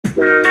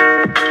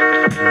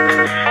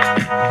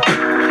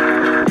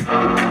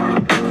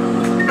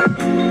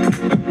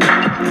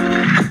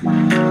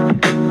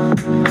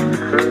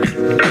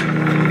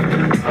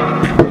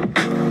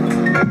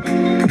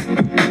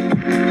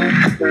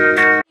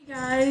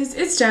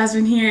it's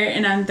Jasmine here,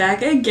 and I'm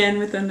back again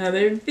with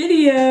another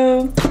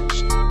video.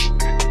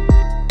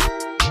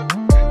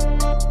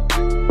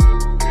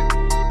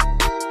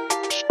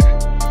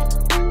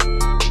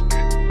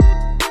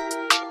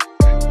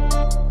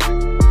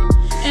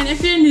 And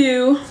if you're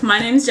new, my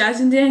name is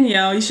Jasmine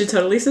Danielle. You should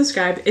totally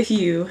subscribe if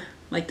you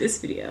like this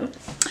video.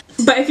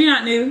 But if you're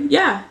not new,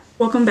 yeah,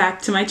 welcome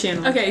back to my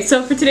channel. Okay,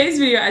 so for today's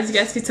video, as you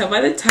guys can tell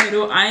by the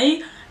title,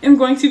 I am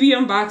going to be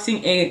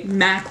unboxing a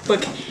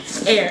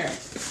MacBook Air.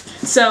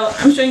 So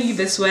I'm showing you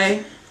this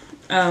way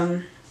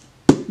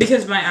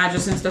because my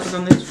address and stuff is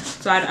on this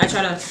side. I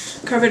try to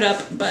cover it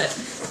up, but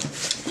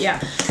yeah.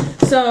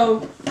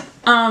 So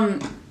I'll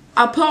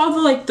put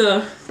all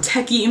the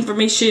techie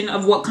information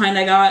of what kind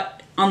I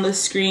got on the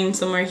screen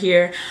somewhere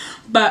here.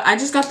 But I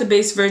just got the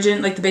base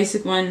version, like the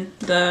basic one,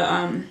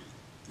 the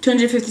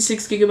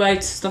 256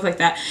 gigabytes, stuff like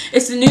that.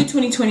 It's the new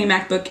 2020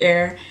 MacBook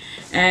Air,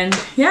 and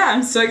yeah,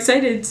 I'm so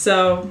excited.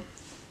 So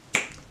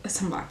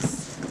let's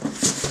unbox.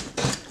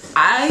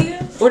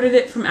 I ordered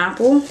it from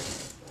Apple.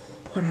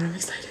 Hold on, I'm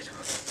excited.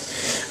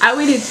 I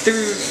waited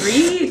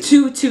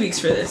through two weeks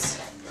for this.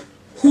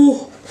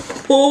 No!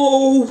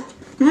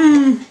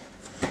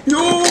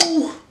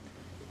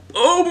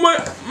 Oh my!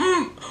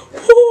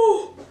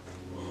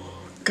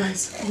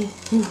 Guys,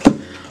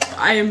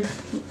 I am.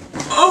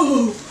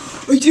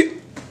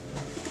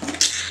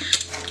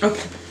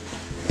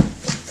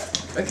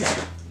 Okay.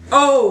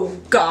 Oh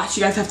gosh,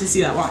 you guys have to see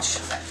that. Watch.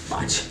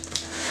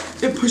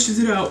 It pushes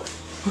it out.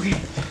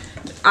 Okay.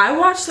 I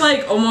watched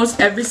like almost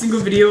every single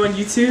video on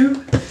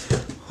YouTube.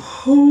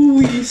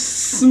 Holy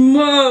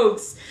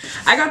smokes.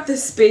 I got the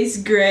space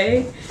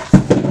gray.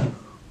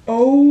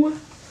 Oh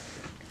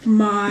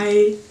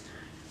my.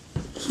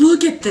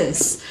 Look at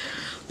this.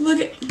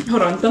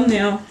 Hold on,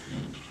 thumbnail.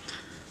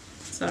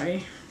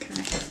 Sorry.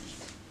 Okay.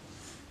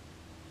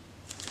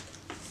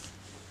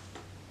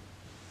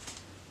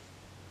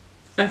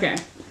 Okay.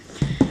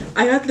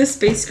 I got the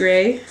space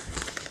gray.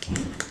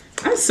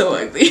 I'm so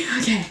ugly.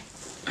 Okay.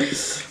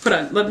 Hold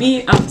on, let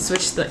me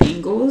switch the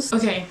angles.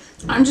 Okay,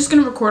 I'm just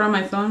gonna record on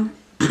my phone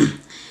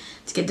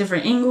to get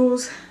different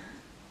angles.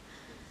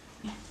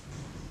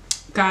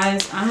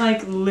 Guys, I'm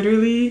like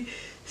literally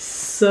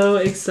so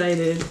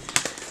excited.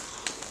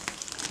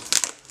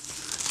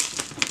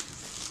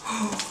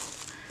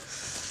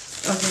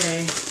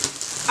 Okay.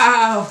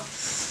 Ow.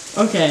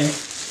 Okay.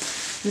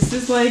 This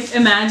is like,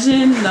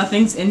 imagine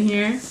nothing's in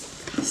here.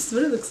 This is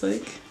what it looks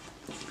like.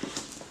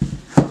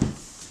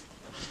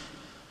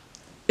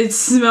 It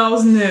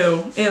smells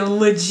new. It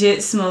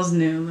legit smells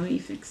new. Let me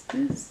fix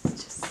this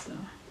just so.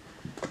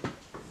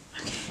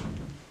 Okay.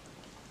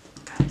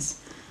 Guys.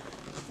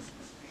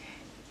 Okay.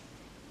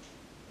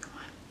 Come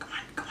on.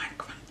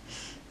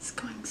 It's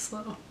going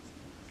slow.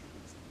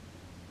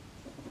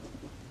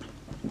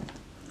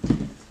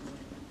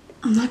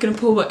 I'm not gonna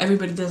pull what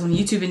everybody does on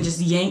YouTube and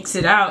just yanks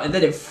it out and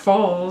then it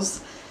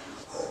falls.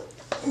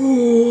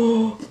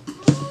 Oh.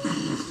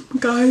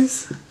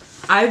 Guys,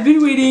 I've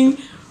been waiting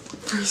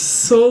for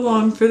so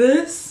long for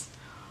this.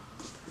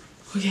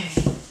 Okay.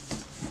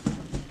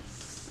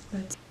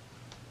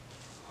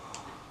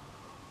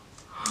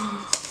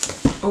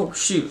 Oh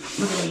shoot,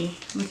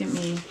 look at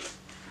me.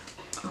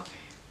 Okay.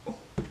 Oh.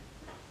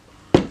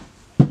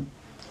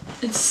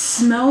 It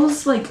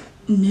smells like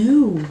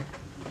new.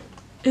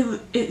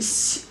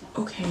 It's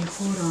okay,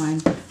 hold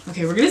on.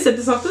 Okay, we're gonna set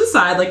this off to the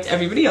side like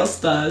everybody else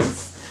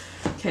does.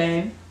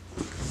 Okay.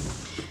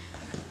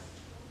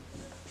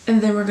 And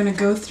then we're gonna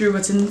go through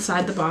what's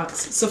inside the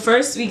box. So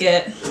first we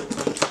get,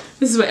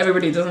 this is what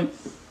everybody does.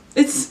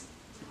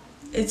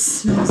 It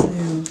smells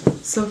new.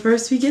 So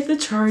first we get the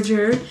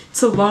charger.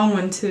 It's a long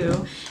one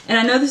too. And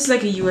I know this is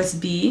like a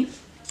USB,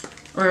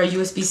 or a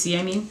USB-C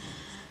I mean.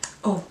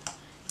 Oh,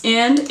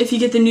 and if you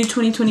get the new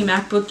 2020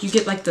 MacBook, you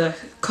get like the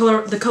color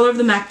of the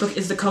MacBook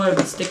is the color of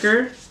the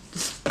sticker.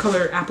 This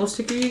color Apple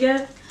sticker you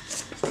get.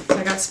 So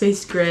I got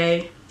space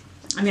gray.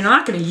 I mean, I'm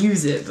not gonna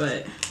use it,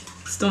 but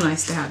it's still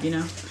nice to have, you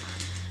know.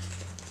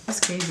 That's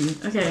crazy.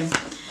 Okay,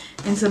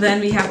 and so then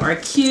we have our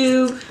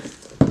cube,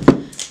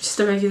 just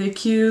a regular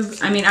cube.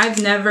 I mean,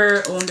 I've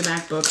never owned a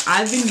MacBook.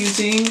 I've been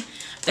using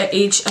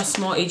a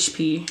small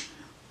HP.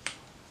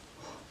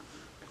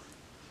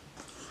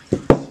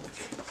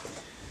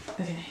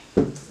 Okay,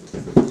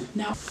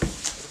 now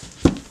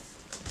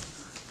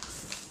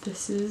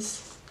this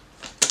is.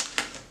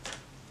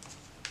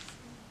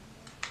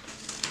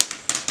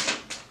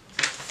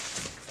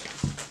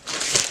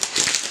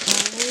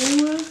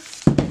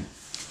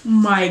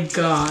 My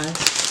god.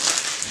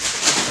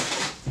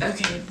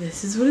 Okay,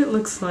 this is what it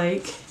looks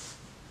like.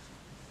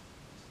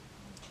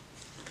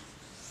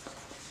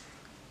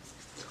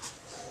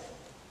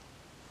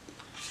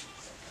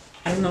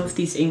 I don't know if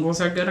these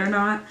angles are good or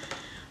not,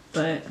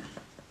 but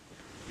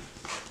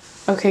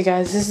okay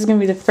guys, this is gonna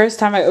be the first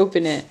time I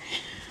open it.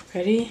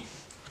 Ready?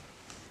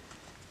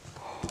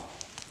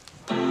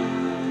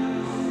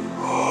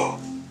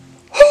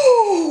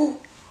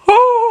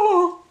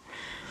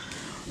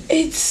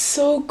 It's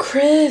so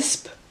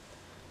crisp.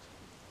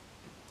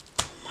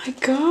 Oh my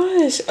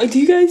gosh. Do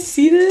you guys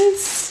see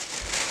this?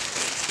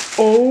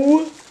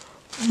 Oh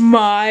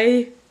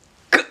my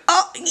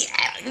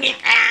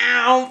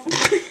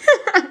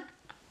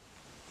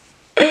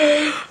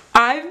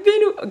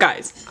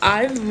god.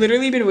 I've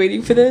literally been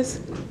waiting for this.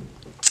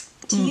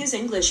 To use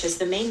English as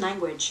the main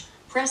language,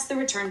 press the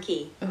return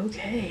key.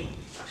 Okay.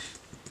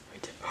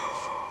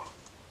 Oh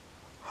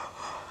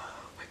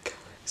my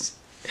gosh.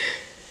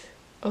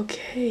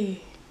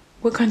 Okay.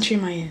 What country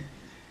am I in?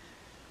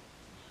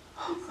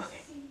 Oh, okay.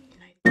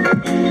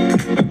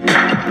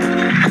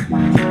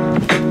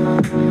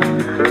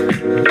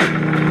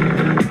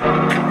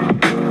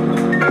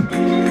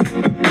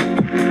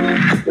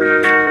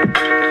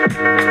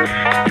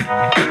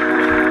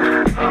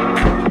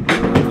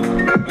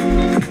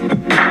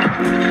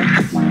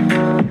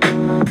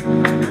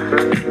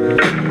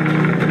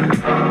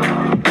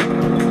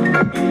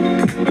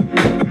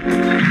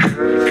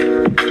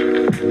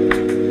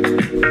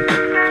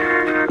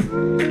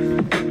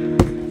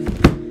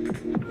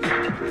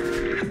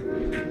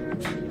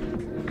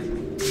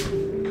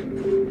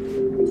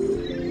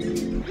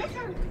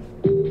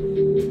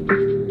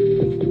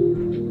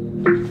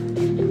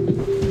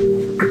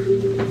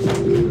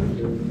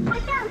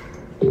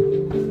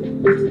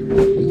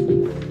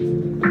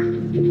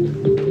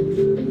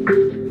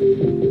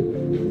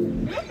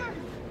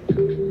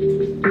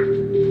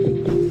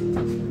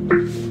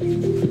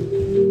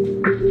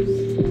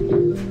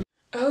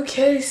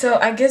 Okay, so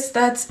I guess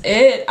that's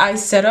it. I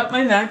set up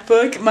my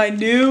MacBook, my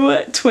new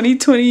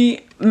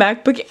 2020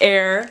 MacBook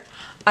Air.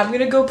 I'm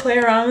gonna go play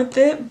around with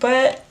it,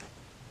 but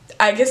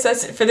I guess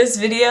that's it for this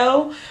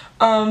video.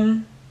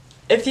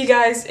 If you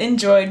guys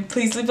enjoyed,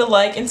 please leave a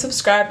like and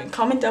subscribe and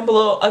comment down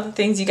below other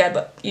things you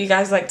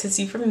guys like to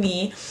see from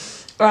me.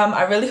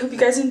 I really hope you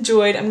guys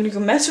enjoyed. I'm gonna go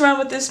mess around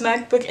with this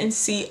MacBook and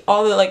see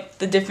all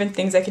the different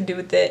things I can do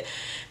with it,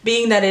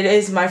 being that it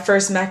is my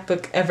first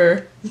MacBook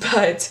ever.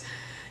 But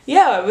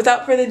yeah,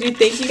 without further ado,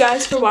 thank you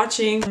guys for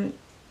watching.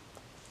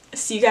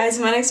 See you guys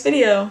in my next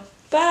video.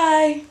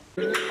 Bye!